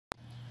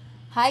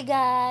Hi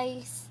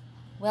guys!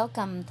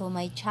 Welcome to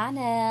my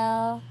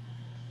channel.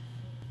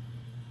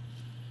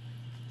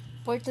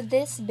 For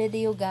today's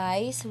video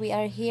guys, we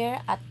are here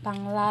at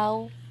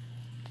Panglao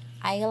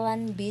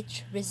Island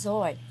Beach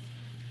Resort.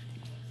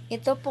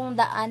 Ito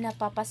pong daan na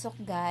papasok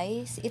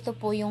guys, ito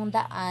po yung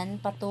daan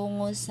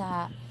patungo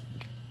sa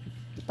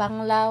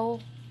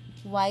Panglao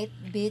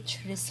White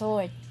Beach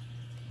Resort.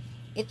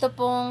 Ito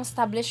pong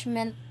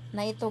establishment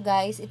na ito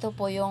guys, ito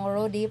po yung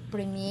Rodi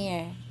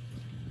Premier.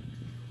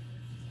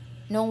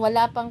 Nung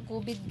wala pang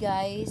COVID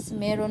guys,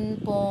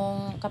 meron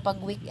pong kapag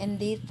weekend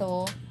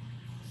dito,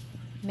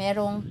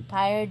 merong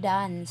fire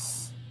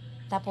dance.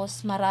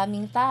 Tapos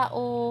maraming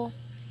tao.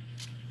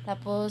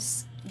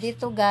 Tapos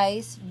dito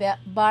guys,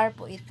 bar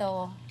po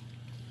ito.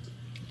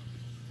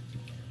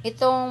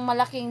 Itong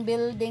malaking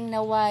building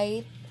na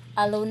white,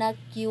 Alona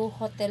Q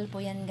Hotel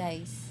po yan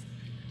guys.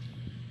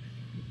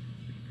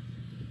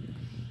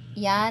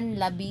 Yan,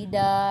 La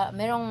Vida.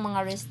 Merong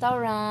mga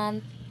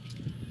restaurant.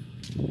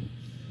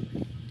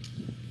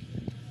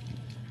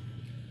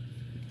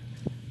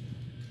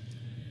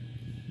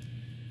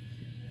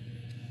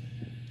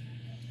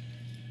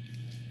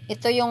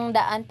 Ito yung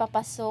daan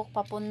papasok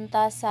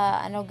papunta sa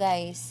ano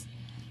guys,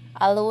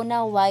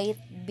 Alona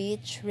White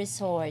Beach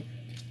Resort.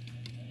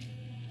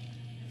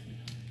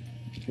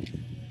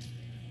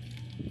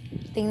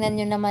 Tingnan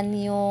nyo naman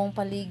yung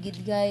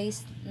paligid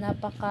guys,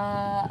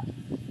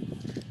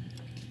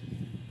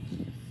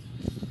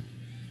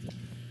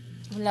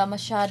 wala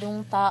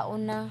masyadong tao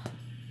na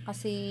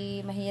kasi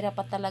mahirap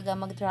pa talaga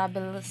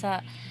mag-travel sa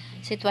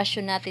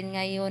sitwasyon natin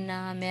ngayon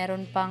na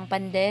meron pang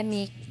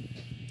pandemic.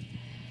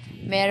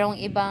 Merong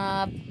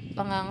iba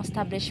pangang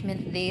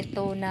establishment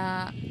dito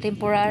na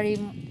temporary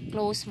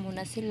close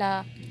muna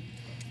sila.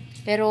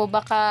 Pero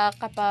baka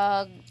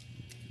kapag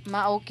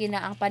ma-okay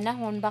na ang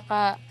panahon,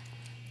 baka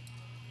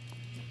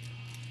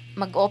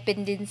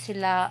mag-open din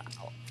sila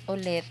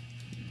ulit.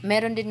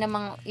 Meron din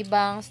namang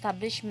ibang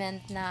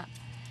establishment na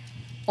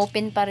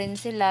open pa rin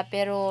sila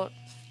pero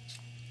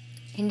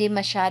hindi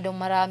masyadong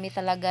marami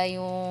talaga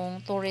yung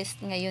tourist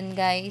ngayon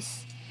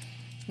guys.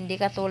 Hindi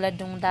katulad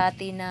nung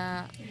dati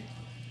na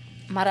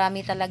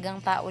marami talagang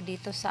tao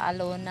dito sa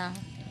Alona.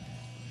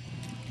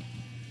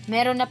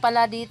 Meron na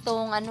pala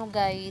ditong ano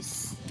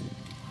guys,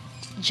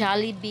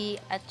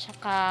 Jollibee at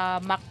saka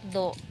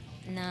McDo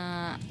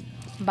na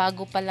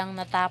bago pa lang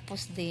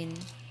natapos din.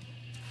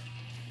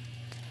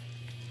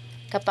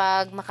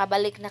 Kapag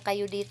makabalik na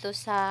kayo dito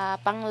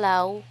sa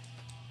Panglao,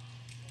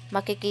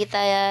 makikita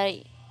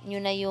nyo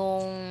na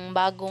yung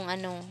bagong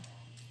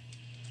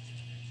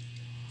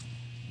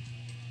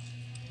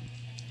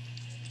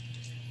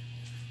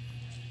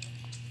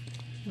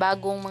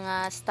bagong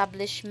mga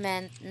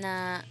establishment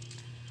na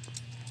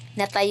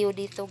natayo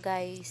dito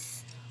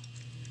guys.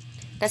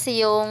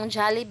 Kasi yung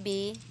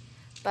Jollibee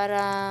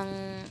parang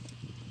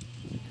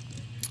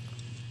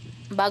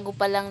bago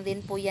pa lang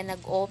din po yan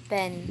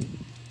nag-open.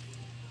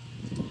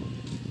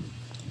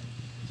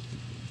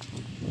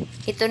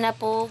 Ito na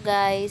po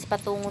guys,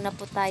 patungo na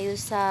po tayo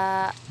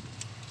sa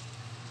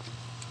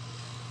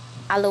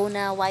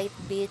Alona White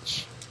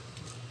Beach.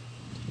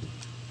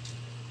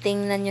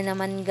 Tingnan nyo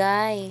naman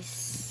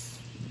guys,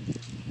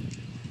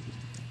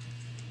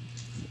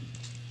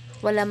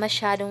 wala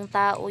masyadong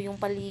tao yung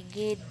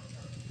paligid.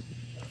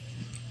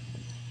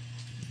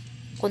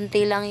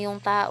 Kunti lang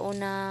yung tao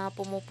na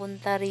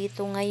pumupunta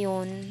rito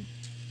ngayon.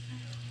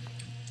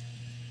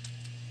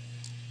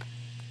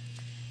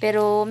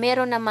 Pero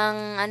meron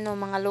namang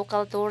mga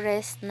local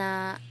tourists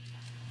na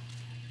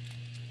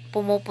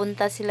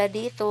pumupunta sila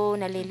dito,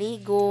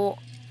 naliligo.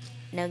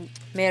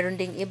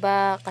 Meron ding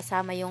iba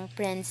kasama yung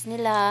friends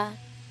nila.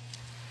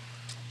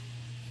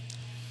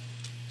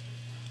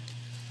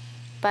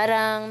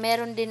 Parang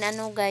meron din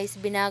guys,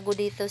 binago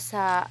dito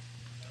sa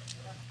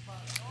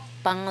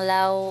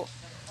Panglao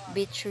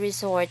Beach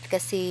Resort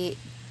kasi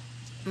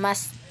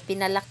mas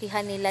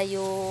pinalakihan nila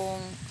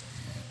yung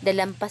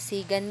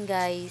dalampasigan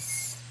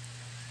guys.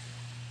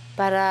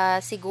 Para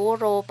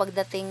siguro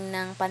pagdating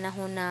ng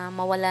panahon na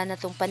mawala na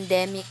tong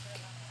pandemic,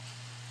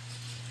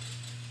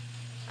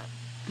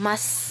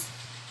 mas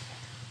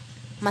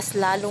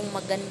lalong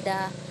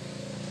maganda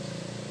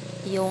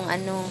yung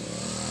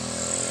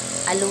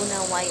Alona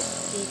White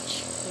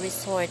Beach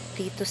Resort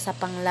dito sa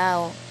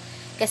Panglao.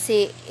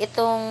 Kasi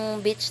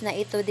itong beach na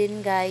ito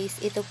din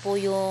guys, ito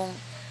po yung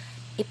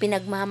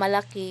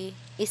ipinagmamalaki,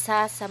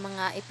 isa sa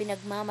mga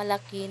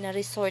ipinagmamalaki na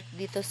resort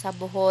dito sa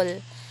Bohol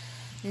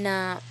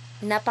na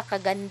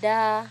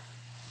napakaganda,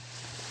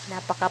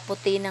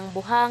 napakaputi ng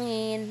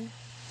buhangin,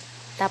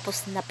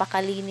 tapos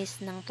napakalinis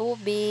ng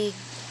tubig,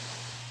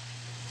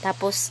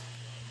 tapos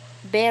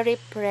very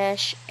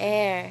fresh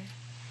air,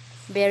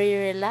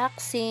 very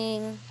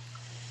relaxing.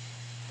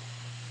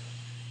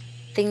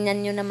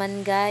 Tingnan nyo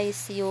naman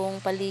guys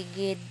yung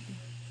paligid.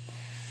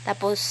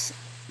 Tapos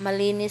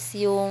malinis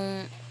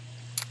yung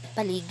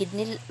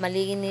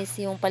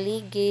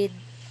paligid.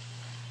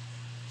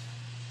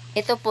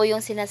 Ito po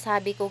yung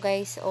sinasabi ko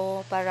guys,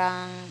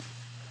 parang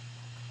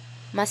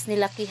mas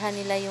nilakihan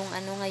nila yung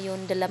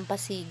ngayon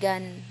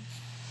dalampasigan.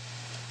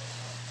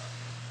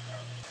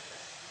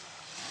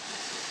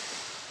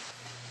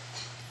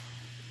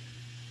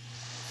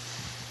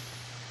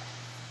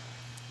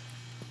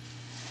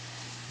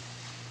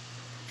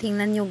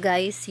 Tingnan nyo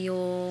guys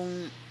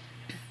yung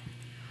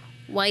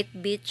White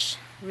Beach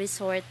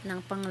Resort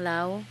ng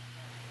Panglao.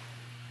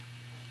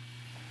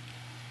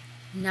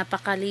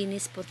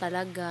 Napakalinis po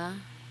talaga.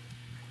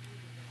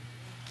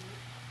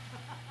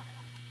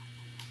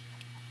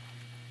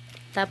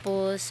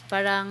 Tapos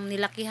parang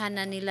nilakihan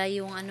na nila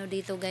yung ano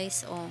dito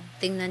guys. Oh,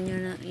 tingnan nyo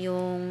na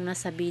yung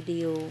nasa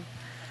video.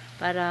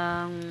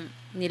 Parang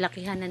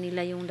nilakihan na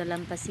nila yung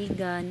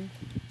dalampasigan.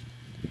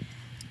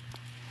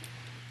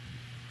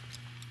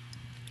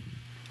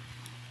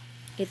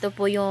 Ito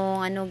po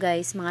yung ano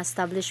guys, mga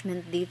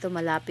establishment dito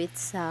malapit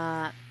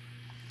sa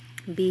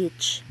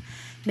beach.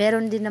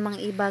 Meron din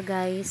namang iba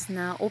guys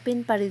na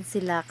open pa rin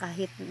sila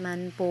kahit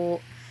man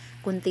po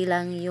kunti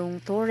lang yung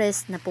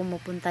tourist na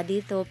pumupunta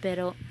dito,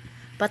 pero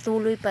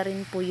patuloy pa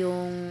rin po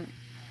yung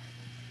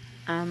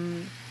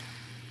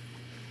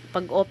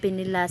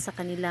pag-open nila sa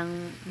kanilang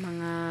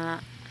mga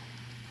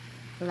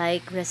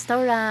like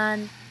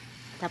restaurant.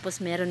 Tapos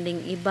meron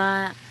ding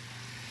iba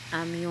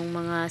yung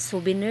mga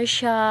souvenir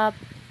shop.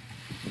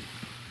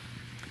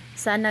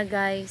 Sana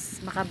guys,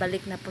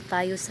 makabalik na po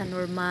tayo sa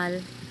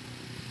normal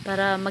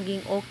para maging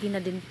okay na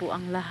din po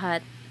ang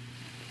lahat.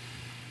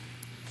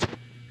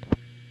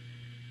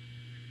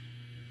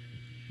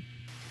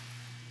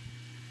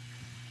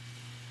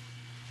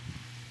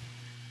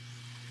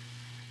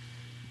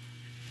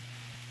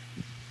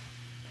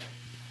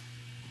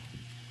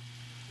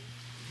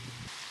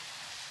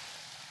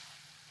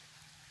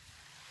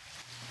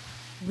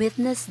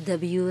 Witness the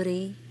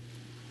beauty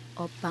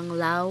of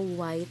Panglao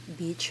White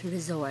Beach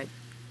Resort,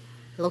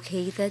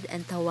 located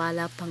in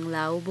Tawala,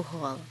 Panglao,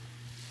 Bohol.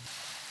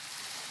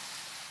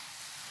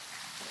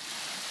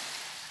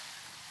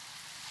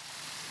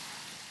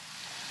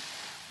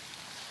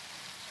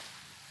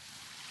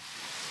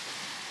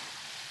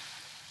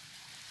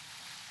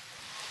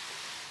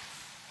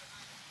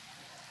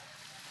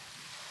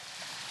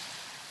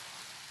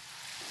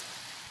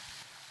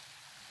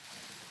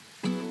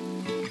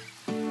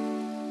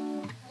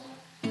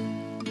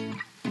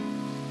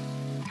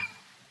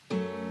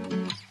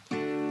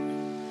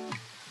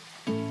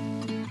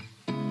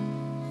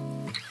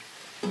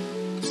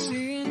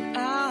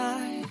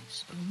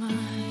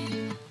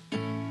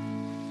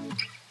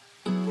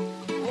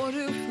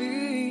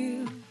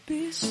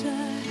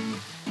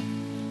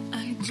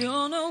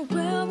 Don't know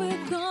where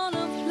we're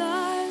gonna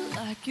fly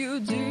like you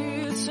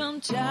did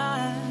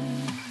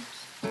sometimes.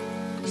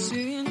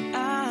 Seeing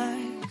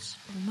eyes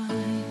of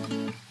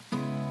mine.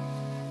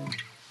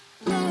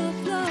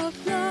 Love, love,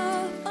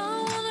 love, I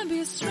wanna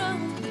be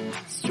strong,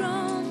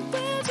 strong.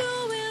 We're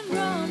doing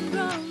wrong,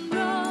 wrong,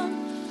 wrong,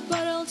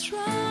 but I'll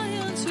try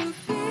to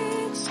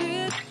fix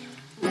it.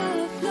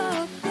 Love,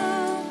 love,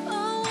 love,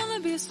 I wanna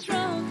be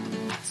strong,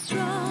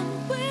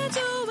 strong. We're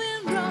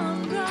doing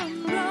wrong, wrong,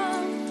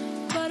 wrong,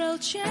 but I'll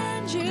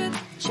change it,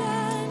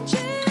 change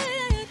it.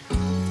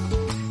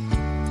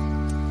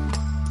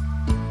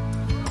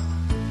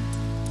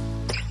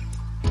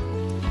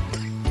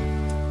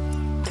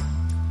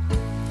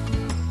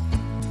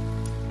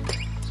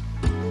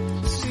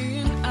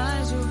 Seeing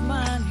eyes of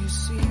mine, you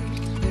see,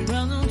 there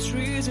are no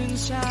trees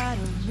inside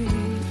of me.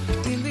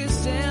 In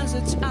this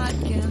desert, I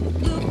can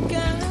look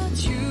at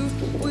you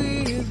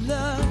with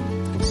love.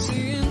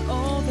 Seeing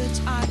all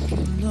that I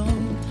can know,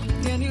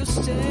 can you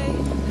stay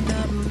and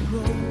I will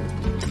go?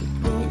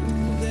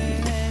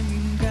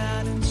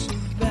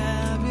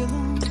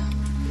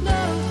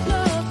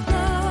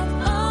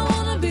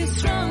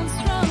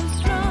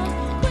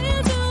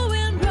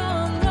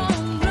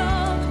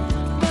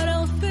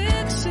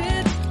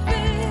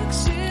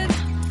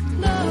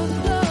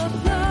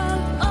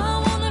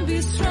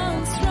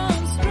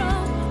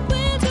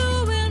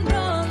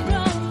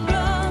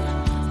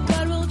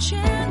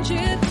 Change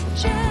it.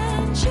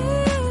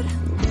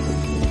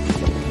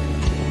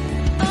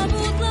 I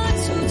would like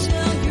to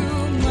tell you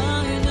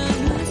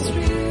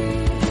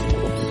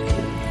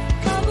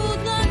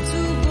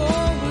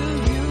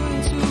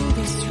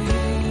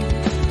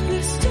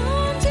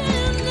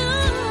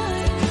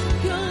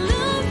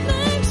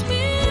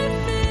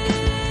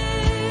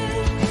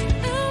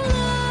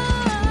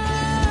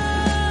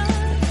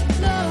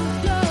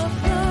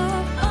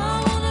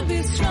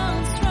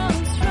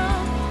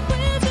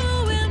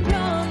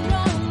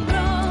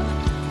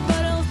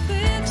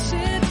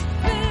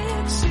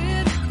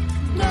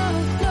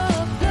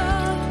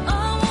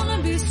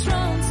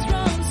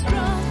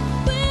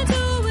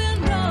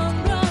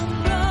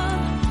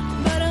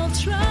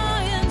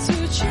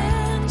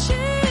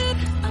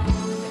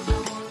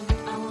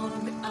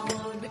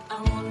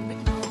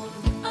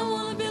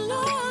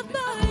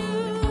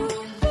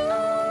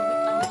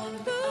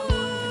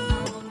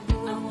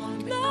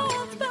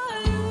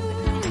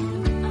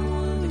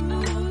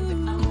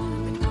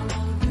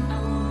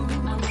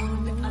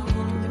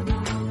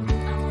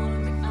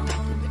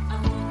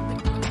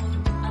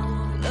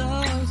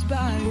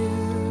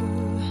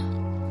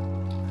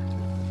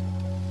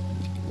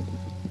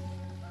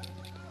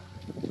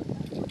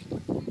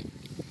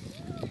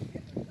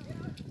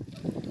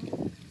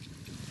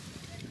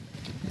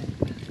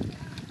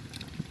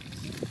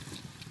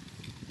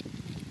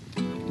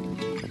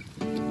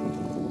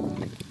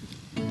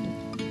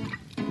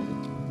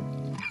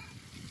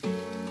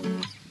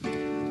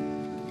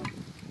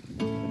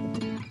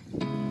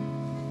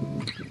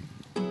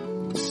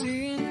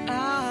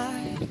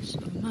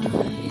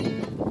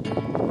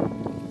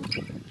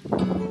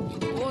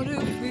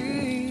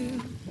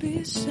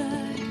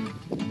beside.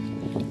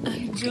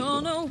 I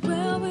don't know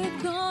where we're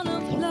gonna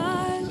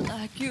fly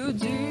like you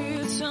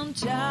did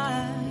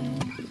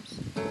sometimes.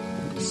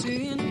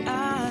 Seeing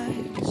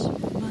eyes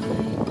of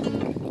mine.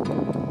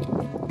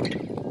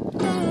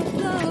 Love,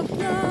 love,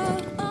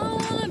 love, I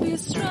wanna be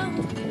strong,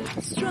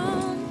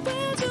 strong.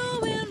 We're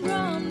doing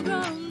wrong,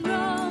 wrong,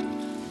 wrong,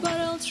 but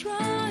I'll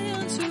try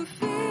to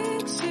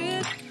fix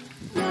it.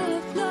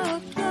 Love,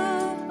 love,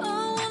 love, I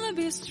wanna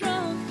be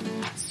strong,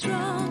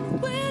 strong.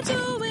 We're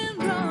doing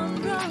wrong,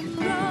 wrong,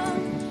 wrong,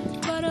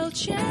 but I'll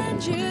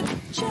change it,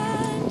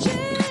 change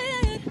it.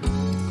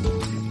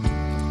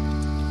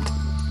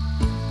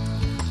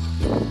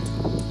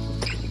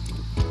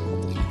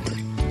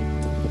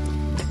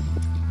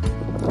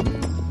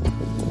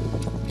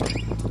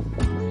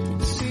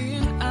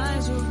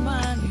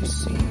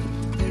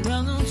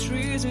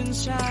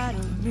 Inside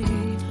of me,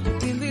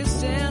 in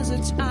this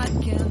desert, I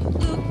can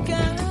look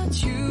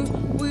at you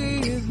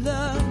with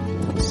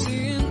love,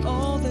 seeing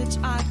all that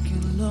I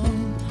can learn.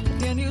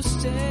 Can you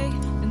stay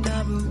and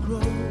I will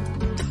grow,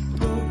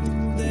 grow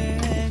the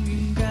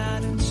hanging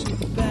gardens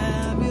of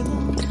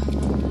Babylon.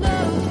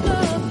 Love,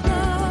 love,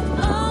 love,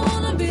 I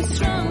wanna be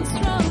strong,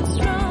 strong,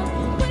 strong.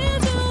 We're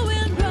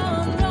doing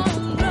wrong,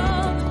 wrong,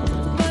 wrong,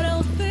 but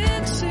I'll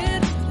fix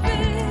it,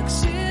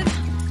 fix it.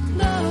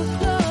 Love,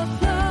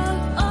 love, love,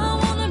 I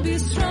wanna be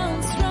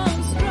strong,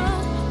 strong,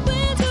 strong.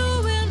 We're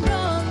doing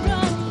wrong,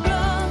 wrong,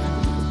 wrong,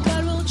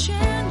 but we'll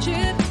change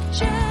it,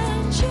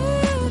 change it.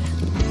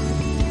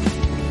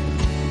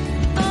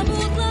 I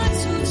would like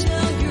to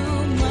tell you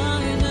my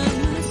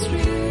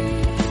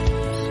mysteries.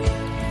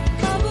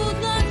 I would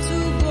like to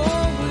go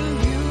with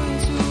you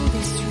into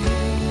the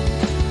street.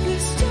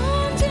 Please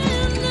don't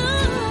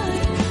deny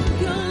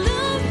your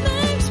love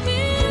makes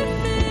me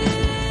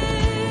feel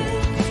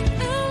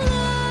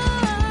alive.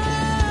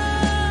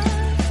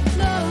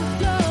 Love,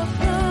 love,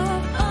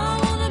 love, I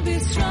wanna be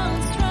strong,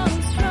 strong,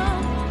 strong.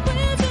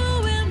 We're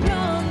doing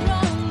wrong,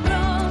 wrong,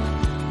 wrong,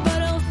 but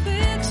I'll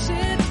fix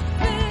it,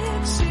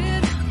 fix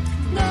it.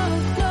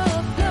 Love,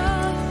 love,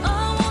 love, I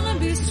wanna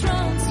be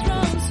strong,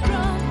 strong,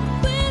 strong.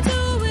 We're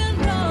doing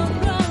wrong,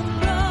 wrong,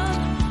 wrong,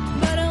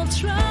 but I'll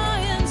try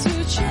to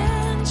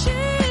change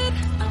it.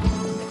 I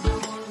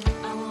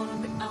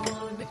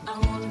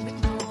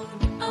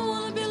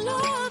wanna be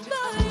loved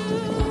by you.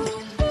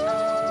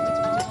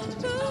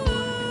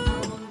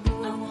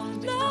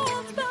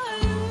 Loved by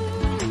you.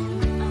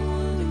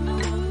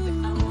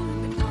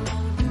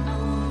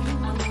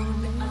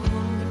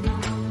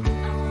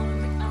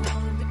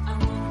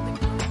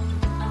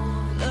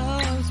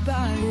 Loved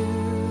by you.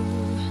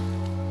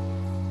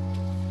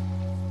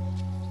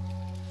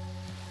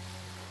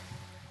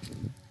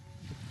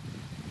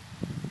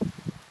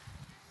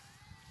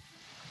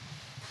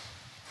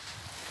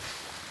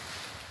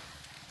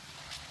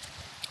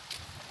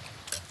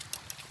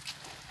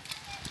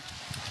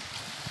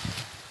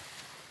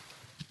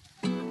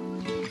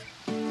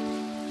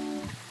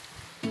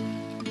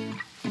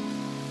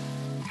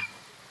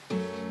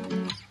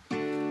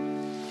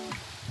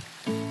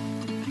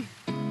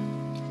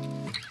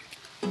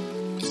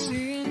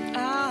 Seeing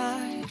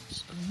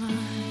eyes of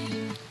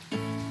mine.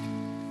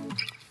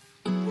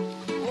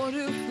 What do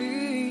you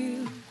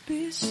feel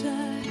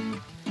beside?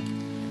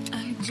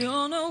 I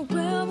don't know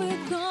where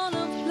we're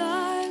gonna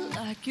fly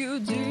like you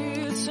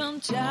did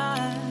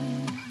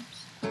sometimes.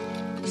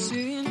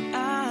 Seeing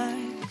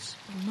eyes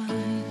of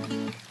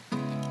mine.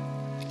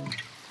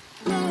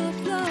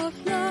 Love,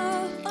 love,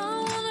 love,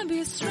 I wanna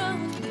be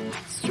strong,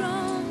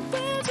 strong.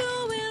 We're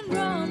doing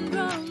wrong,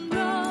 wrong,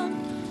 wrong,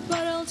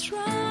 but I'll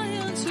try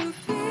to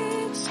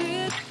fix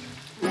it.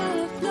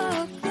 Love,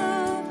 love,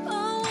 love,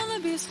 I wanna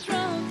be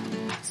strong,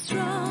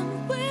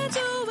 strong. We're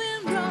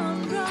doing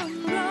wrong, wrong,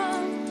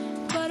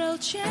 wrong, but I'll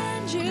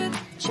change it,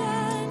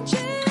 change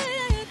it.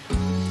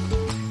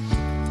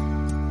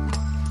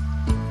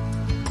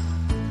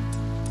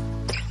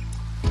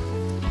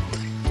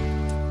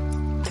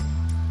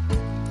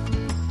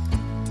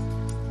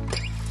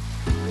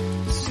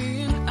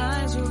 Seeing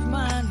eyes of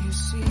mine, you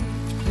see,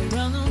 there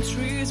are no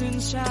trees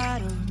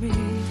inside of me.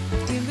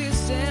 In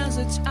this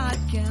desert, I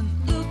can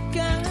look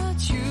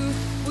at you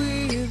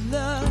with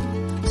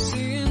love,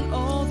 seeing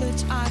all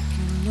that I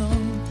can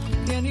learn.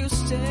 Can you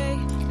stay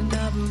and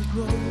I will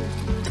grow,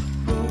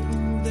 grow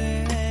the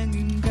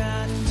hanging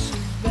gardens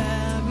of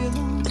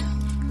Babylon.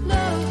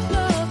 Love,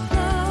 love,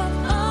 love,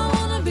 I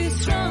wanna be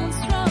strong,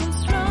 strong,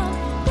 strong.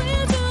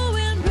 We're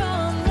doing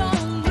wrong,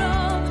 wrong,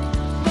 wrong,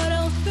 but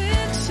I'll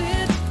fix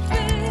it,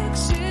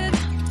 fix it.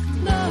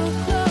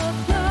 Love,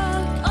 love,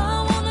 love,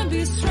 I wanna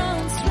be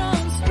strong,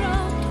 strong,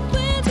 strong.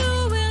 We're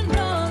doing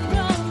wrong,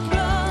 wrong,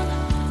 wrong,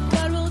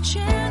 but we'll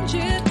change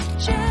it,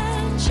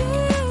 change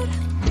it.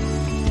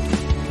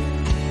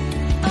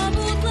 I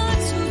would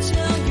like to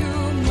tell you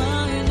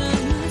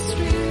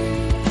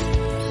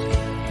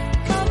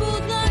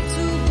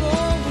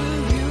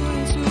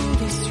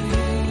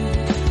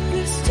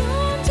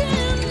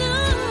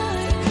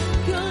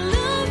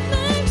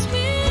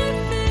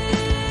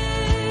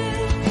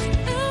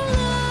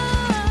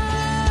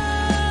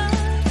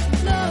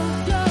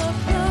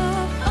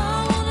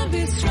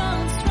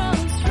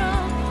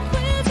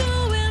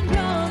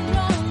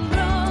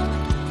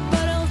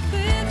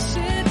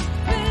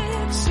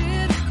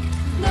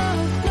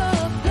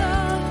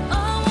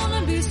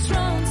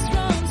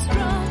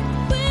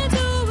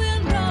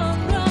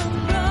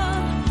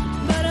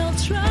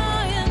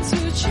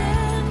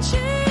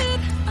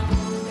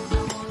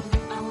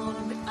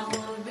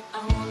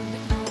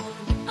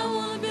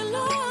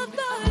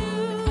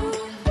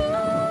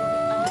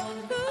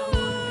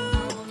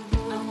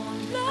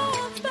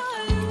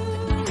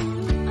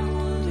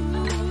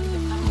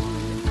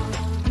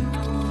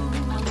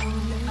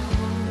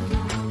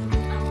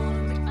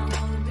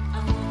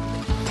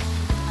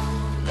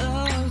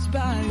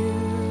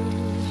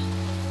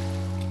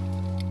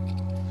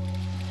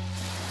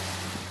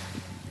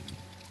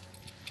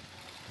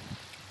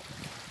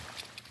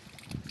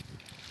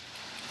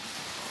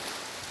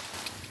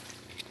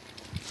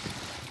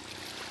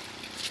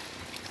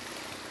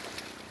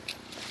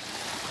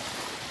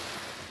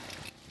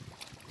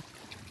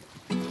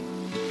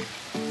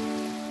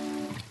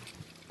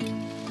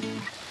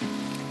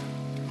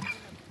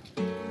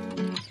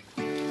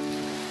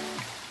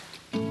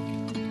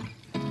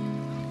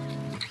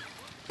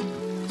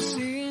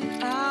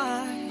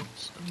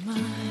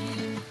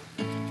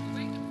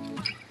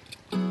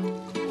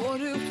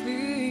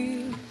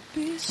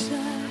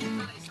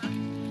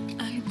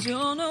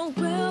don't know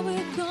where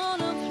we're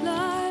gonna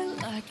fly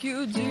like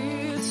you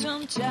did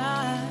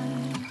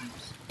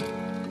sometimes.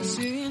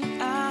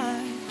 Seeing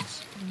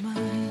eyes of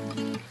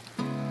mine.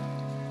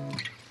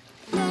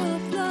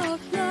 Love,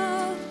 love,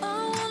 love,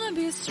 I wanna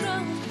be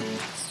strong,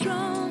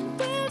 strong.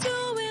 We're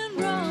doing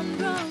wrong,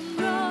 wrong,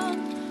 wrong,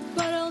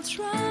 but I'll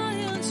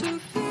try to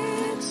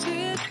fix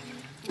it.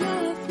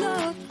 Love,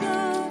 love,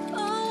 love,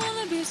 I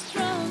wanna be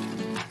strong,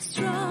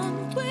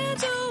 strong. We're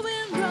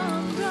doing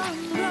wrong, wrong,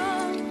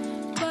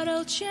 wrong, but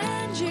I'll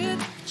change it,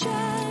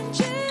 change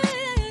it.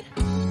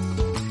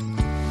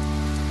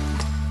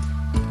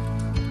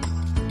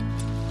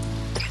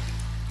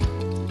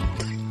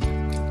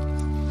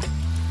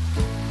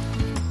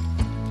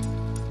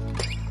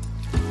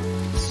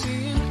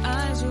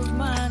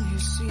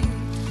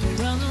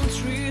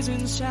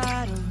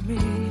 Inside of me,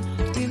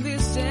 in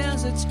this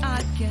desert,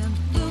 I can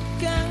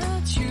look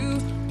at you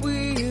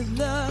with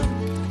love,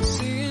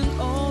 seeing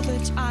all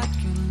that I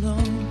can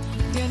learn.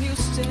 Can you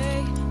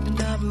stay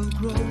and I will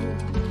grow,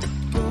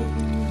 grow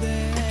the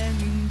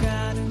hanging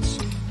gardens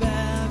of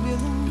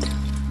Babylon.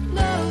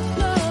 Love,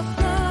 love,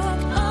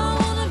 love, I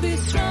wanna be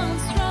strong,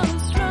 strong,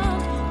 strong.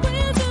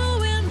 We're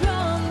doing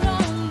wrong,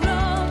 wrong,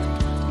 wrong,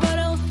 but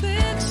I'll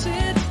fix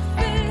it,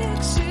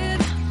 fix it.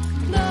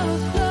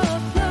 Love,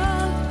 love,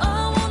 love,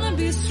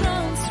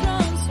 strong,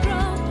 strong,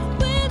 strong.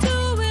 We're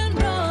doing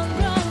wrong,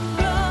 wrong,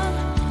 wrong,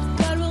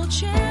 but we'll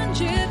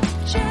change it,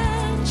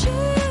 change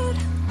it.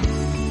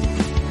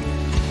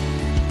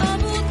 I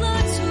would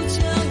like to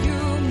tell you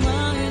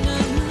my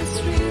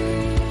mystery.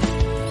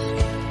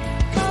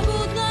 I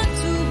would like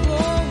to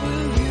go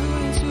with you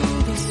into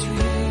the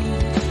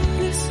street.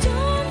 Please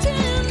don't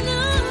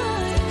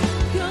deny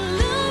your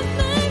love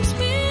makes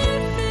me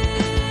feel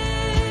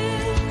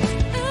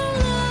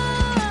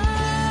alive.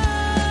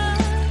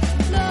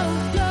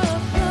 Love,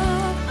 love,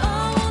 love, I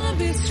wanna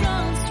be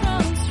strong,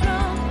 strong,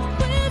 strong.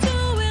 We're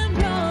doing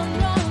wrong,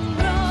 wrong,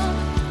 wrong,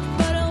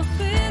 but I'll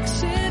fix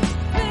it,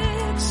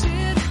 fix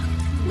it.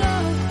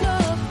 Love,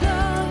 love,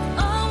 love,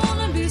 I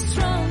wanna be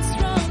strong,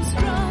 strong,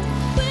 strong.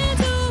 We're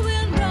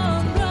doing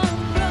wrong, wrong,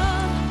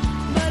 wrong,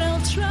 but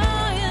I'll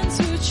try and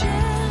to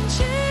change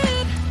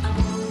it.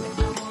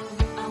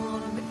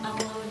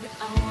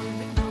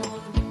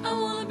 I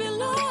wanna be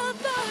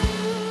loved by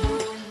you.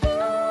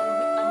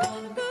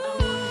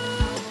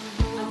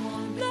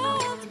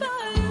 Loved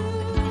by you.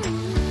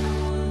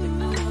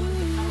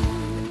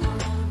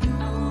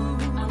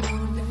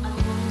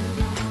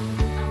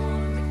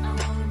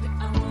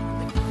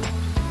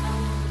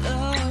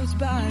 Loved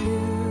by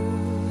you.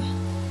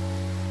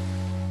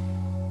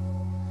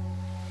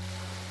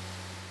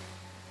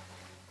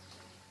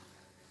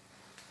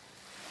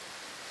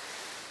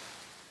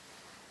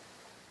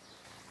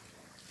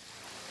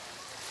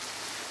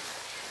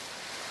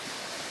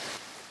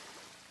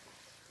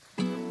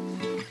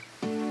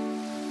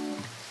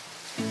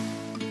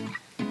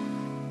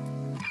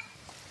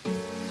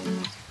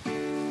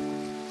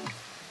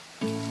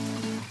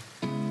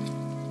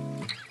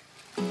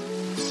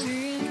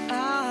 Seeing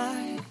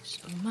eyes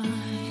of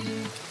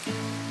mine.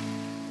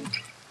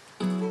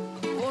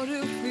 What do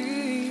you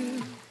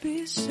feel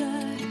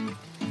beside?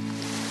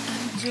 I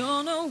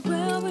don't know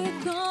where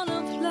we're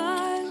gonna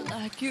fly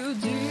like you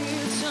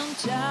did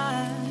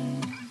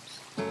sometimes.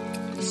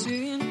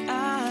 Seeing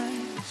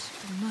eyes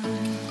of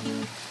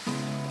mine.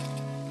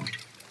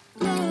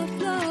 Love,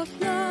 love,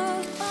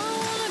 love, I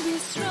wanna be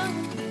strong,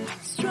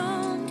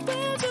 strong.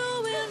 We're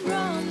doing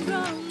wrong,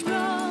 wrong,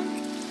 wrong,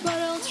 but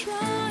I'll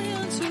try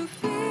to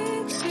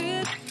fix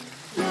it.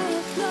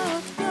 Love,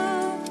 love,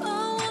 love, I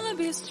wanna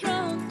be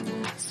strong,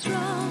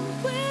 strong.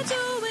 We're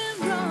doing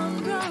wrong,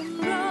 wrong,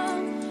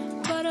 wrong,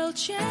 but I'll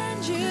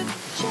change it,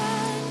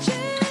 change it.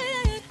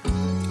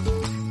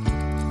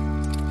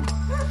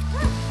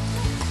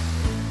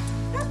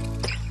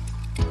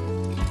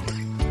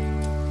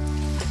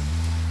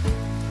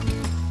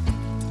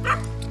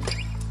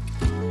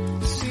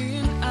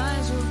 Seeing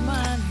eyes of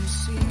mine, you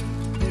see,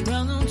 there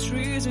are no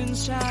trees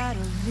inside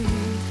of me.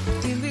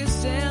 In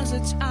this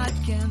desert, I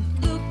can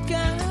look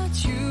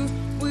at you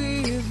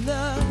with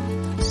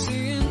love,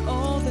 seeing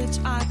all that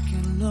I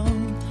can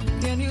learn.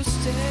 Can you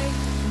stay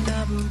and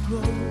I will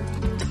grow,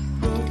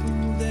 grow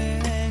the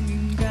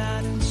hanging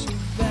gardens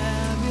of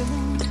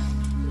Babylon.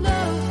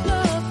 Love,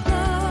 love,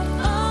 love,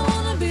 I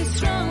wanna be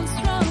strong,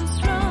 strong,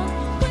 strong.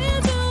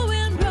 We're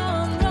doing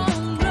wrong,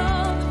 wrong,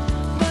 wrong,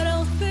 but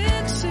I'll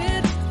fix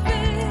it,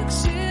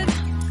 fix it.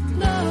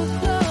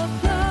 Love,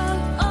 love, love,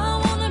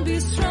 I wanna be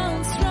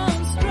strong,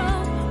 strong,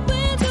 strong.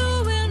 We're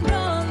doing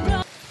wrong,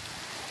 wrong.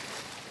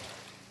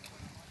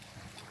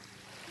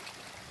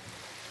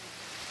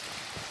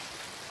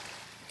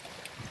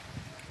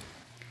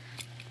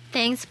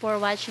 Thanks for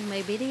watching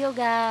my video,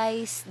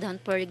 guys. Don't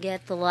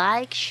forget to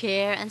like,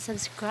 share, and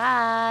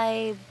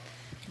subscribe.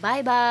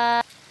 Bye bye.